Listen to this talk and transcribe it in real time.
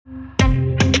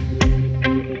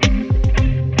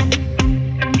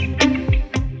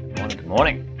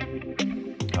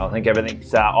Morning. I think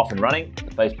everything's off and running.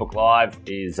 The Facebook Live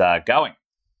is going.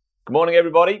 Good morning,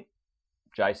 everybody.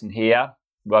 Jason here.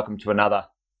 Welcome to another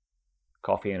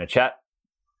coffee and a chat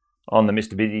on the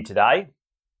Mr. Busy today.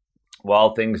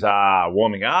 While things are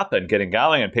warming up and getting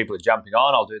going and people are jumping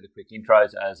on, I'll do the quick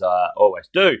intros as I always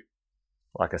do.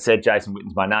 Like I said, Jason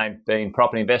Witten's my name. Been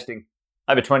property investing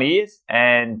over 20 years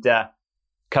and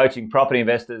coaching property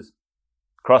investors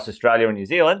across Australia and New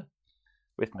Zealand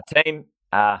with my team,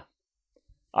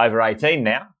 over 18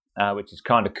 now, which is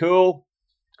kind of cool.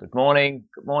 Good morning.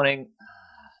 A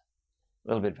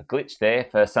little bit of a glitch there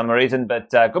for some reason,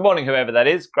 but good morning, whoever that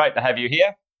is. Great to have you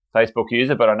here, Facebook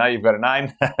user, but I know you've got a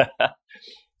name.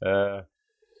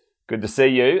 Good to see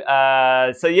you.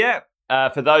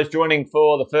 For those joining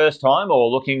for the first time or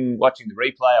watching the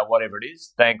replay or whatever it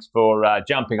is, thanks for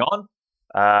jumping on.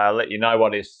 Let you know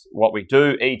what we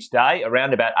do each day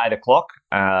around about 8 o'clock.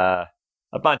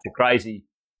 A bunch of crazy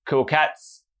cool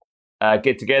cats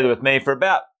get together with me for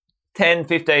about 10,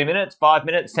 15 minutes, 5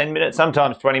 minutes, 10 minutes,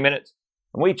 sometimes 20 minutes.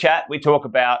 And we chat, we talk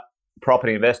about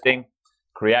property investing,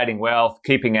 creating wealth,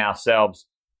 keeping ourselves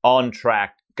on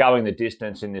track, going the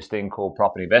distance in this thing called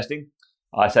property investing.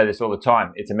 I say this all the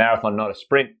time. It's a marathon, not a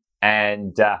sprint.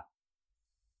 And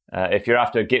if you're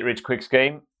after a get-rich-quick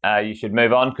scheme, you should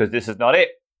move on because this is not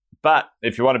it. But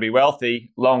if you want to be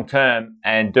wealthy long-term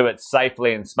and do it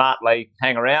safely and smartly,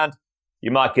 hang around,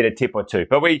 you might get a tip or two.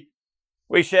 But we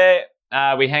share,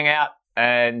 we hang out,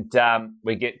 and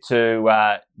we get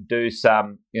to do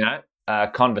some,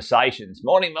 conversations.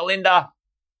 Morning, Melinda.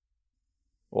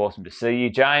 Awesome to see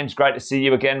you, James. Great to see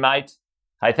you again, mate.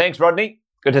 Hey, thanks, Rodney.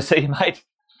 Good to see you, mate.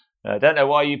 I don't know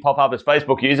why you pop up as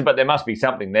Facebook user, but there must be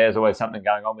something. There's always something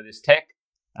going on with this tech.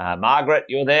 Margaret,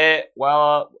 you're there.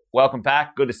 Well, welcome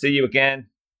back. Good to see you again.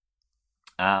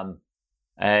 Morning,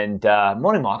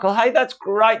 Michael. Hey, that's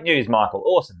great news, Michael.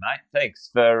 Awesome, mate. Thanks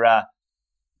for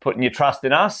putting your trust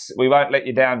in us. We won't let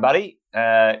you down, buddy.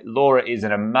 Laura is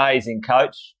an amazing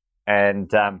coach,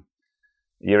 and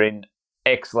you're in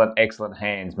excellent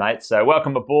hands, mate. So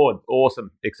welcome aboard.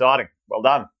 Awesome. Exciting. Well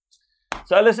done.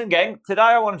 So listen, gang, today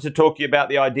I wanted to talk to you about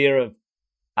the idea of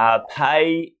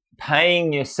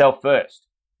paying yourself first.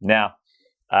 Now,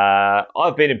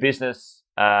 I've been in business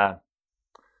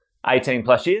 18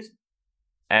 plus years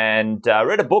and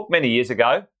read a book many years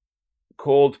ago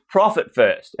called Profit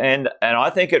First. And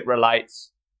I think it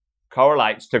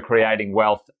correlates to creating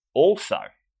wealth also.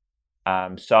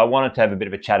 So I wanted to have a bit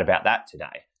of a chat about that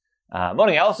today.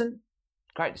 Morning, Alison.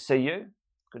 Great to see you.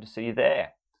 Good to see you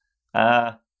there.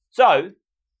 So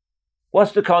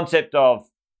what's the concept of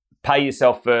pay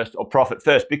yourself first or profit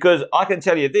first? Because I can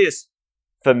tell you this,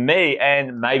 for me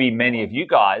and maybe many of you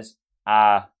guys,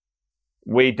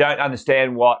 we don't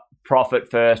understand what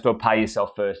profit first or pay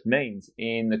yourself first means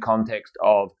in the context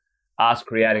of us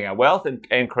creating our wealth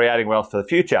and creating wealth for the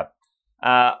future.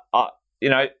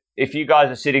 If you guys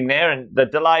are sitting there, and the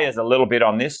delay is a little bit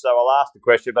on this, so I'll ask the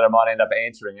question, but I might end up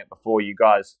answering it before you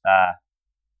guys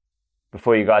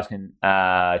can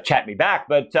chat me back.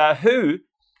 But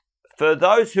for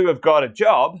those who have got a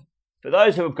job,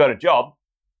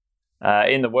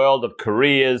 in the world of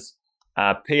careers,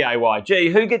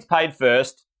 PAYG, who gets paid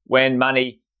first when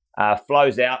money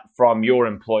flows out from your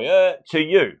employer to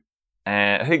you?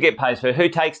 Who gets paid first? Who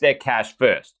takes their cash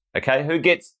first? Okay, who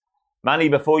gets money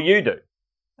before you do?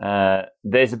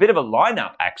 There's a bit of a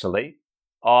lineup, actually,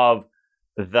 of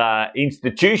the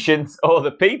institutions or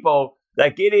the people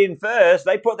that get in first.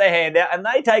 They put their hand out and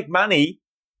they take money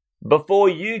before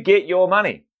you get your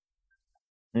money.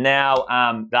 Now,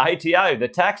 the ATO, the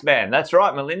tax man, that's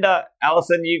right, Melinda,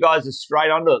 Alison, you guys are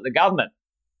straight onto it. The government,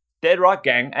 dead right,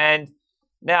 gang. And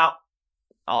now,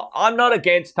 I'm not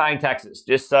against paying taxes,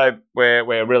 just so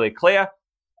we're really clear.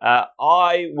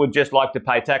 I would just like to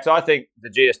pay tax. I think the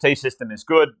GST system is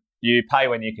good. You pay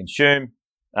when you consume.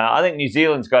 I think New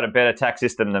Zealand's got a better tax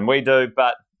system than we do,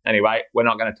 but anyway, we're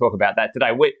not going to talk about that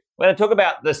today. We're going to talk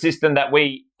about the system that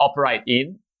we operate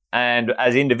in, and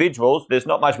as individuals, there's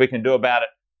not much we can do about it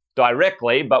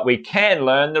directly, but we can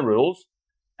learn the rules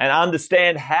and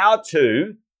understand how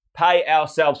to pay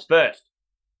ourselves first,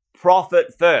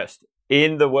 profit first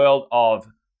in the world of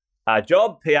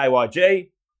job,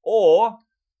 PAYG, or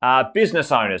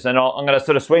business owners. And I'm going to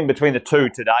sort of swing between the two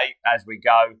today as we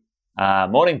go.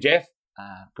 Morning, Jeff.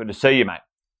 Good to see you, mate.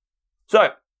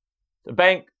 So the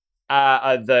bank,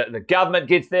 the government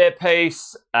gets their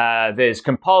piece. There's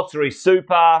compulsory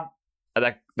super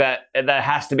that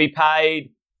has to be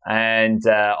paid. And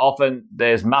often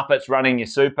there's Muppets running your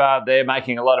super. They're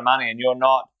making a lot of money and you're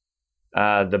not.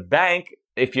 The bank,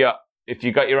 if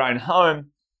you got your own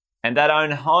home, and that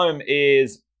own home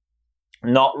is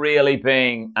not really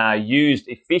being used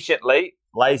efficiently.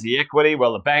 Lazy equity,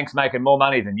 well, the bank's making more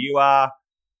money than you are.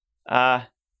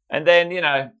 And then,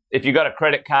 if you've got a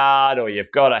credit card or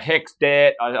you've got a HEX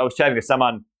debt, I was chatting to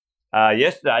someone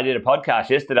yesterday. I did a podcast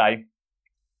yesterday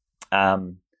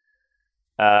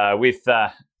with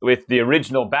the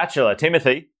original bachelor,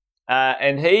 Timothy,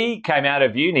 and he came out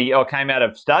of uni or came out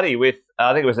of study with,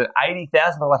 I think it was an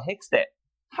 $80,000 HEX debt.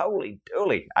 Holy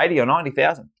dooly, 80 or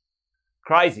 90,000.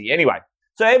 Crazy. Anyway,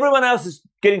 so everyone else is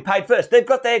getting paid first. They've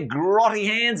got their grotty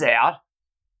hands out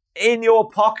in your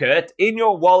pocket, in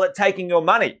your wallet, taking your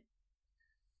money.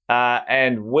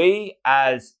 And we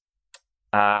as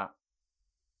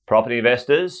property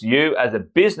investors, you as a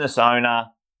business owner,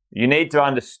 you need to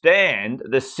understand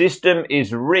the system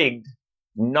is rigged,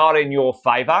 not in your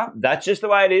favor. That's just the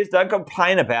way it is. Don't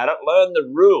complain about it. Learn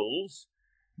the rules,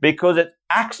 because it's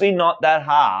actually not that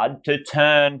hard to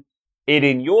turn it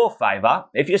in your favor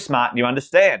if you're smart and you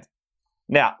understand.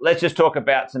 Now, let's just talk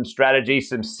about some strategies,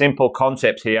 some simple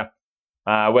concepts here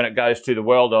when it goes to the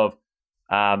world of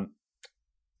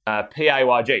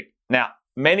PAYG. Now,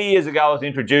 many years ago, I was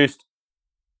introduced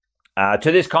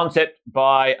to this concept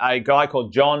by a guy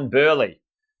called John Burley.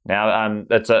 Now,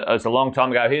 that's a long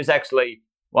time ago. He was actually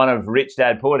one of Rich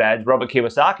Dad Poor Dad's, Robert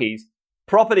Kiyosaki's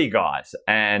property guys.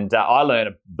 And I learned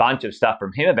a bunch of stuff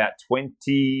from him about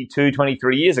 22,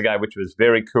 23 years ago, which was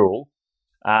very cool.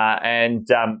 He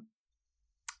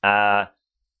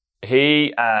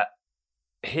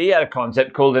had a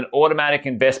concept called an automatic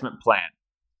investment plan.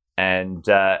 And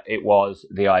it was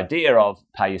the idea of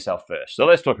pay yourself first. So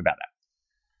let's talk about that.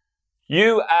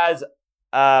 You as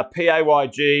a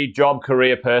PAYG job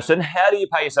career person, how do you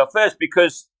pay yourself first?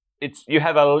 Because you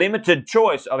have a limited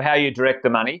choice of how you direct the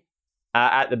money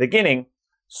at the beginning.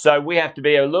 So we have to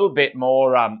be a little bit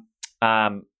more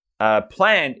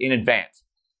planned in advance.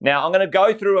 Now, I'm going to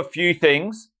go through a few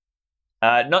things,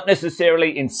 not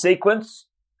necessarily in sequence.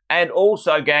 And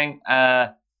also, gang,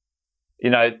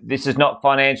 this is not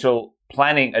financial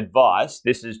planning advice.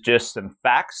 This is just some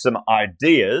facts, some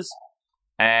ideas,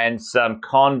 and some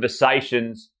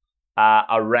conversations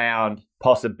around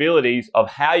possibilities of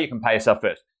how you can pay yourself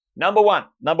first. Number one.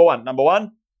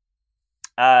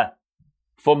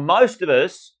 For most of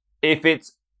us,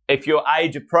 if you're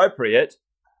age appropriate,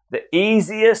 the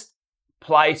easiest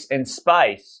place and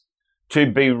space to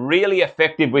be really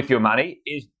effective with your money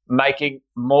is making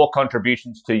more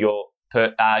contributions to your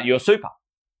super.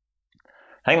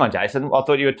 Hang on, Jason. I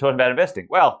thought you were talking about investing.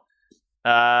 Well,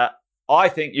 I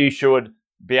think you should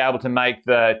be able to make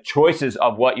the choices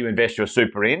of what you invest your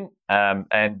super in,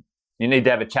 and you need to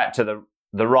have a chat to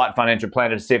the right financial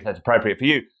planner to see if that's appropriate for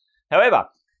you. However,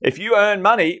 if you earn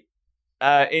money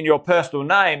in your personal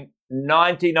name,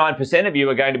 99% of you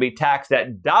are going to be taxed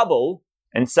at double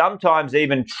and sometimes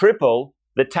even triple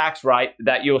the tax rate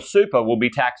that your super will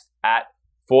be taxed at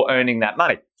for earning that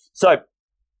money. So,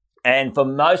 and for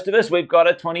most of us, we've got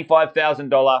a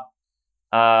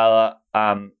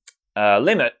 $25,000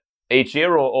 limit each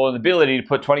year, or the ability to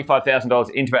put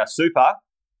 $25,000 into our super,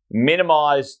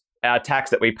 minimize our tax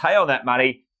that we pay on that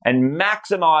money, and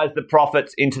maximize the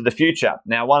profits into the future.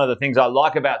 Now, one of the things I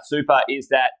like about super is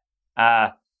that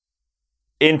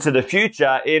into the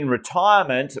future, in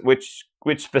retirement, which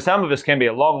for some of us can be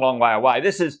a long, long way away.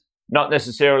 This is not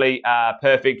necessarily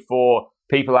perfect for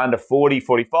people under 40,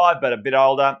 45, but a bit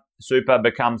older. Super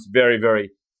becomes very,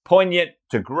 very poignant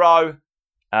to grow.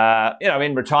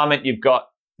 In retirement, you've got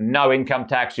no income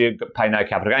tax, you pay no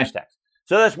capital gains tax.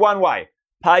 So that's one way.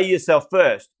 Pay yourself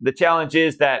first. The challenge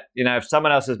is that, if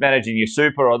someone else is managing your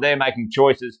super or they're making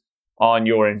choices on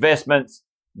your investments,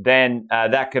 then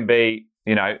that can be,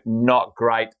 not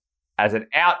great as an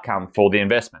outcome for the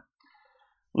investment.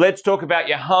 Let's talk about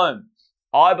your home.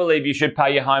 I believe you should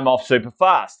pay your home off super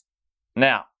fast.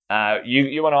 Now,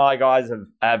 you and I, guys,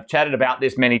 have chatted about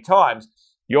this many times.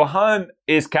 Your home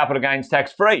is capital gains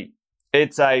tax free.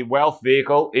 It's a wealth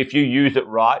vehicle if you use it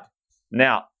right.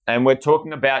 Now, and we're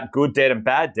talking about good debt and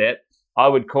bad debt. I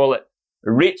would call it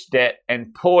rich debt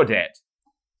and poor debt.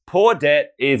 Poor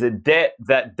debt is a debt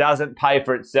that doesn't pay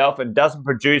for itself and doesn't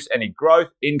produce any growth,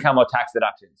 income, or tax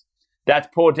deductions. That's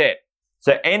poor debt.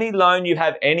 So any loan you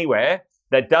have anywhere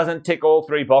that doesn't tick all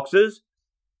three boxes,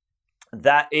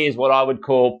 that is what I would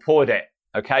call poor debt.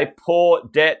 Okay, poor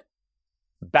debt,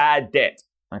 bad debt.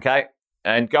 Okay,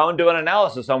 and go and do an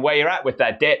analysis on where you're at with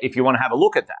that debt if you want to have a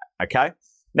look at that. Okay,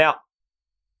 now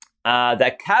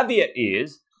the caveat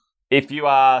is if you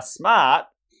are smart,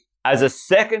 as a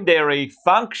secondary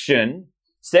function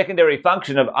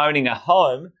of owning a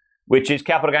home, which is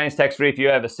capital gains tax free if you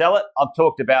ever sell it. I've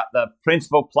talked about the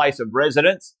principal place of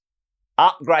residence.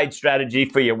 upgrade strategy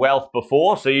for your wealth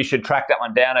before, so you should track that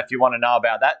one down if you want to know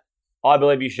about that. I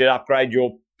believe you should upgrade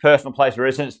your personal place of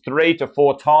residence 3 to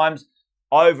 4 times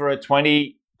over a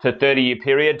 20 to 30 year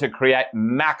period to create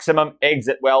maximum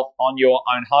exit wealth on your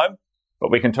own home.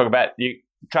 But we can talk about, you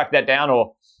track that down,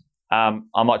 or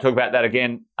I might talk about that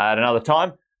again at another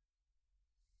time.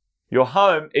 Your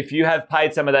home, if you have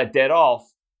paid some of that debt off,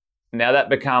 now that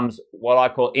becomes what I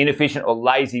call inefficient or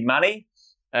lazy money,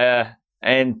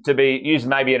 and to be used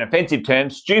maybe an offensive term,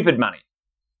 stupid money.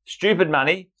 Stupid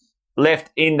money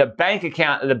left in the bank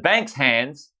account, the bank's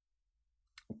hands,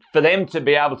 for them to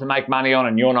be able to make money on,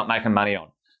 and you're not making money on.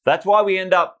 That's why we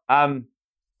end up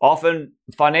often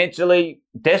financially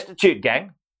destitute,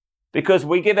 gang, because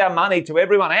we give our money to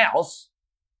everyone else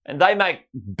and they make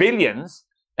billions,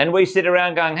 and we sit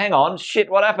around going, hang on, shit,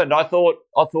 what happened? I thought,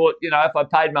 if I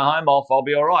paid my home off, I'll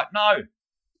be all right. No.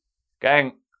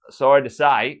 Gang, sorry to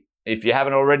say, if you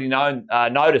haven't already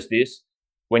noticed this,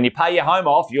 when you pay your home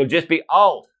off, you'll just be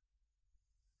old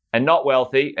and not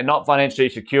wealthy and not financially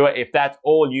secure if that's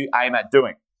all you aim at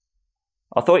doing.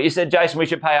 I thought you said, Jason, we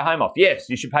should pay our home off. Yes,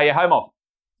 you should pay your home off.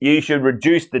 You should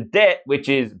reduce the debt, which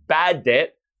is bad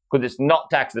debt, because it's not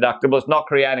tax deductible. It's not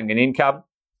creating an income.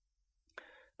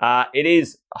 It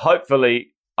is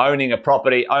hopefully owning a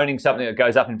property, owning something that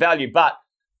goes up in value. But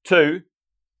 2,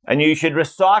 and you should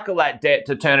recycle that debt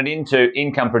to turn it into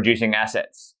income-producing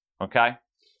assets, okay?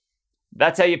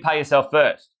 That's how you pay yourself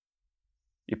first.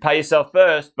 You pay yourself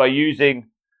first by using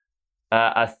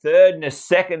a third and a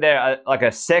secondary, like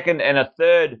a second and a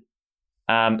third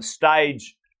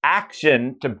stage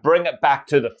action to bring it back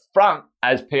to the front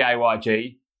as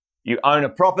PAYG. You own a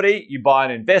property, you buy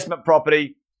an investment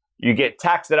property, you get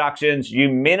tax deductions, you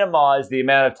minimize the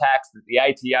amount of tax that the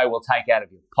ATO will take out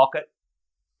of your pocket.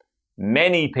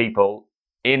 Many people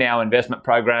in our investment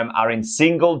program are in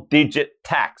single-digit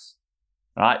tax,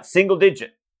 right?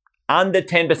 Single-digit, under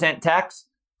 10% tax.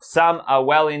 Some are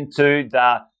well into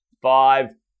the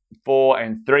 5, 4,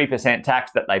 and 3%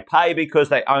 tax that they pay because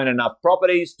they own enough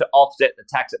properties to offset the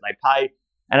tax that they pay.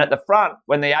 And at the front,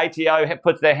 when the ATO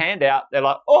puts their hand out, they're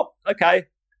like, oh, okay,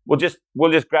 we'll just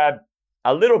grab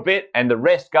a little bit and the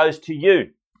rest goes to you.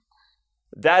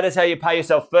 That is how you pay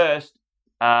yourself first.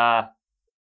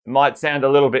 Might sound a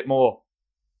little bit more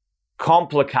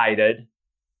complicated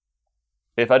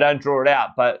if I don't draw it out,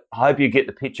 but I hope you get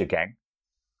the picture, gang.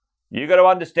 You got to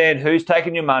understand who's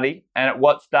taking your money and at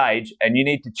what stage, and you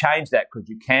need to change that because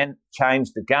you can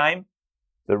change the game.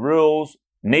 The rules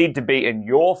need to be in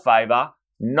your favor,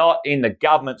 not in the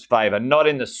government's favor, not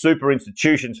in the super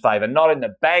institutions' favor, not in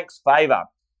the bank's favor.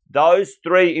 Those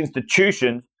 3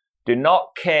 institutions do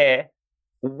not care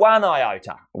one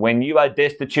iota when you are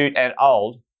destitute and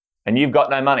old and you've got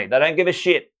no money. They don't give a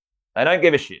shit. They don't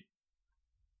give a shit.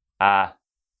 There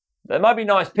might be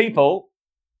nice people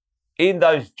in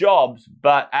those jobs,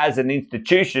 but as an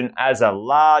institution, as a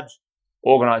large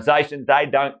organization, they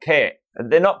don't care.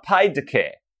 They're not paid to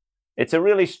care. It's a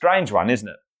really strange one, isn't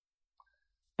it?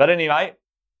 But anyway,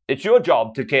 it's your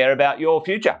job to care about your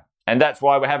future. And that's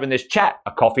why we're having this chat,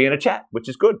 a coffee and a chat, which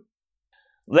is good.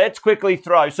 Let's quickly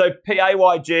throw. So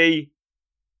PAYG,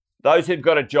 those who've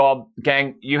got a job,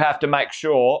 gang, you have to make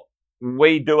sure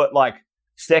we do it like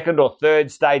second or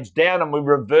third stage down and we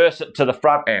reverse it to the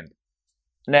front end.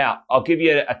 Now, I'll give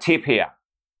you a tip here.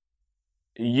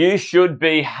 You should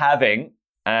be having,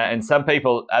 and some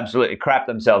people absolutely crap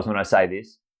themselves when I say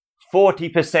this,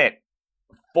 40%,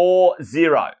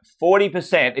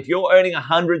 40%. If you're earning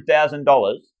 $100,000,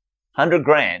 100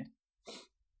 grand,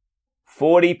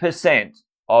 40%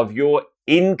 of your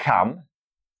income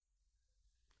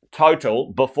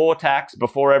total before tax,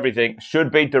 before everything,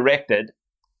 should be directed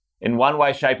in one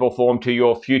way, shape or form to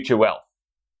your future wealth.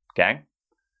 Okay?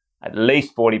 At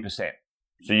least 40%.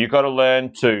 So you've got to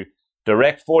learn to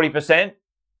direct 40%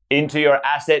 into your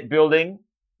asset building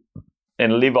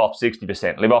and live off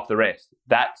 60%, live off the rest.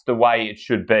 That's the way it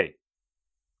should be.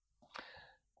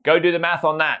 Go do the math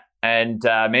on that. And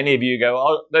many of you go,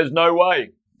 oh, there's no way.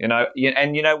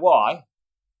 And you know why?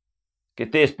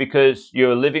 Get this, because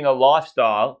you're living a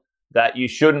lifestyle that you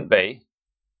shouldn't be.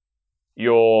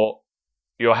 You're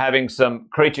having some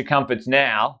creature comforts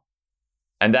now,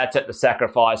 and that's at the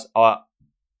sacrifice of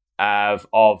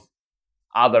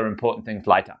other important things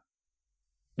later.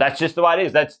 That's just the way it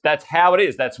is. That's how it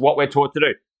is. That's what we're taught to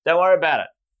do. Don't worry about it.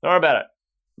 Don't worry about it.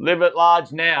 Live at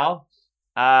large now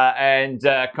and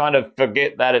kind of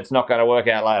forget that it's not going to work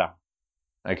out later.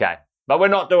 Okay. But we're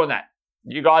not doing that.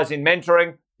 You guys in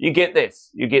mentoring, you get this.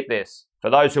 You get this. For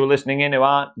those who are listening in who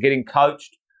aren't getting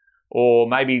coached or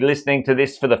maybe listening to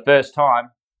this for the first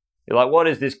time, you're like, what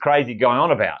is this crazy going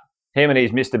on about? him and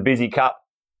his Mr. Busy Cup.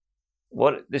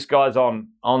 What, this guy's on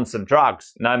some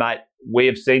drugs. No, mate, we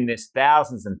have seen this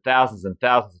thousands and thousands and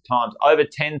thousands of times. Over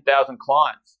 10,000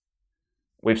 clients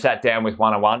we've sat down with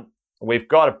one-on-one. We've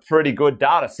got a pretty good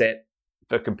data set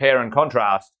for compare and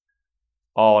contrast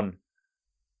on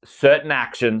certain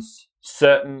actions,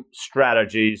 certain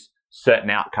strategies, certain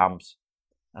outcomes.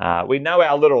 We know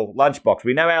our little lunchbox.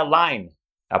 We know our lane,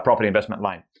 our property investment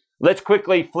lane. Let's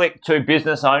quickly flick to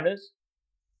business owners.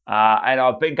 And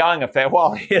I've been going a fair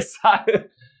while here, so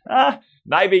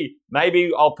maybe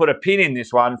I'll put a pin in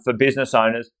this one for business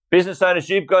owners. Business owners,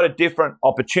 you've got a different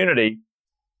opportunity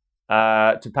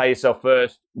to pay yourself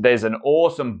first. There's an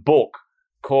awesome book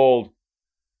called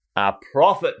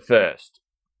Profit First.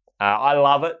 I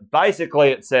love it.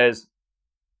 Basically, it says,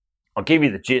 I'll give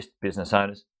you the gist, business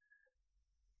owners.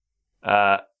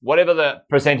 Whatever the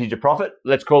percentage of profit,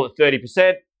 let's call it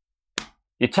 30%.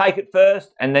 You take it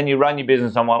first, and then you run your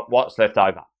business on what's left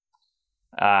over.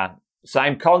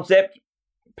 Same concept,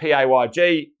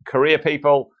 PAYG, career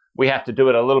people. We have to do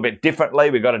it a little bit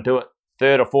differently. We've got to do it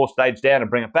third or fourth stage down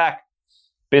and bring it back.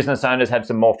 Business owners have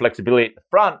some more flexibility at the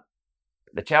front.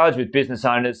 The challenge with business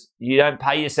owners, you don't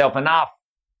pay yourself enough.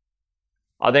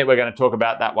 I think we're going to talk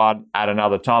about that one at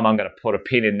another time. I'm going to put a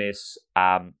pin in this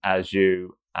as we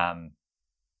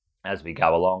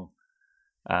go along.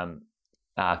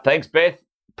 Thanks, Beth.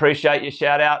 Appreciate your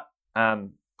shout out.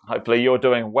 Hopefully you're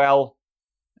doing well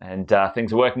and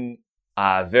things are working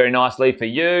very nicely for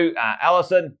you.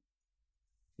 Alison,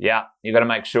 yeah, you got to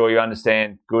make sure you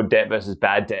understand good debt versus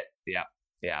bad debt.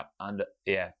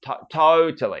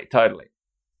 Totally.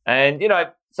 And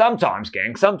sometimes,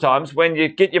 gang, when you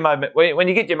get your moment, when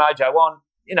you get your mojo on,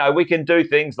 we can do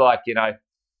things like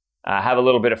have a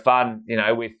little bit of fun,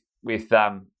 with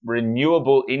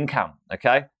renewable income.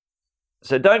 Okay,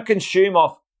 so don't consume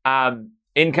off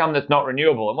income that's not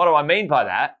renewable. And what do I mean by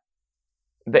that?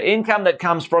 The income that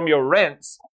comes from your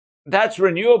rents, that's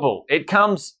renewable. It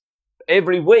comes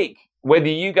every week, whether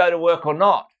you go to work or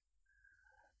not.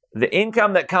 The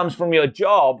income that comes from your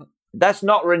job, that's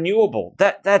not renewable.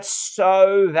 That's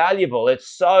so valuable. It's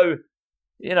so,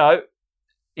 you've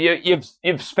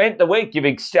spent the week, you've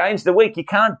exchanged the week. You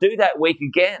can't do that week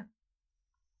again.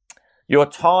 Your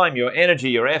time, your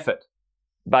energy, your effort.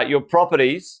 But your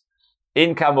properties,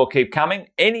 income will keep coming.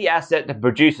 Any asset that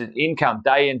produces income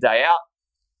day in, day out,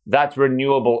 that's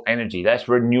renewable energy. That's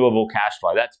renewable cash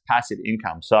flow. That's passive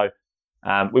income. So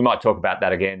we might talk about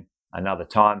that again another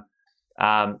time.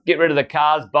 Get rid of the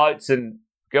cars, boats, and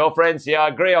girlfriends. Yeah, I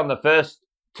agree on the first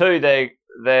two there,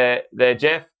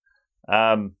 Jeff.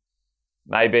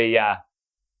 Maybe, yep,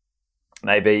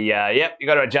 you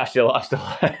got to adjust your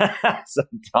lifestyle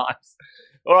sometimes.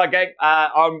 All right, gang,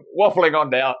 I'm waffling on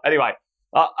now. Anyway,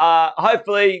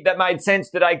 hopefully that made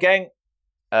sense today, gang.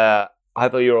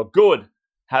 Hopefully you're all good.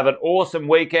 Have an awesome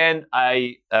weekend,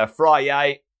 a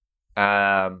Friday,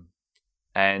 and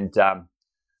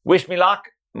wish me luck.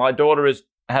 My daughter is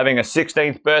having a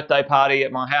 16th birthday party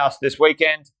at my house this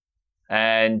weekend.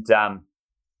 And,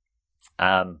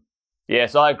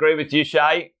 yes, I agree with you,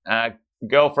 Shay.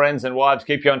 Girlfriends and wives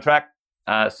keep you on track.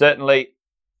 Certainly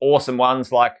awesome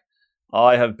ones. Like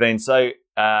I have been so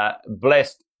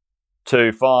blessed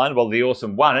to find, well, the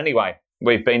awesome one anyway.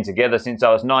 We've been together since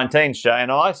I was 19, Shay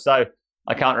and I. So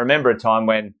I can't remember a time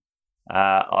when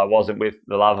I wasn't with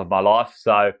the love of my life.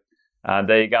 So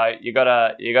there you go. You got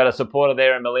a supporter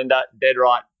there in Melinda. Dead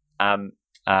right,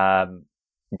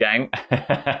 gang.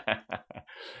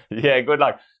 Yeah, good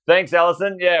luck. Thanks,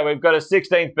 Alison. Yeah, we've got a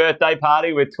 16th birthday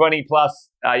party with 20 plus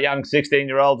young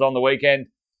 16-year-olds on the weekend.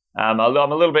 I'm a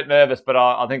little bit nervous, but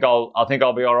I think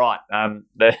I'll be all right.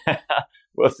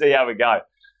 We'll see how we go.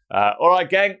 All right,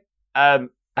 gang. Have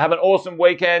an awesome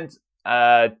weekend.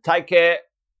 Take care.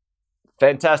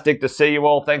 Fantastic to see you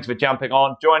all. Thanks for jumping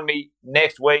on. Join me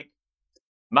next week,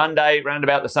 Monday, round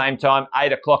about the same time,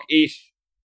 8 o'clock ish,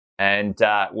 and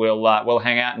we'll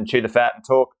hang out and chew the fat and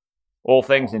talk all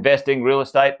things investing, real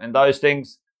estate, and those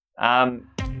things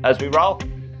as we roll.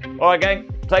 All right, gang.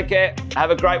 Take care.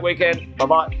 Have a great weekend.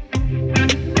 Bye-bye.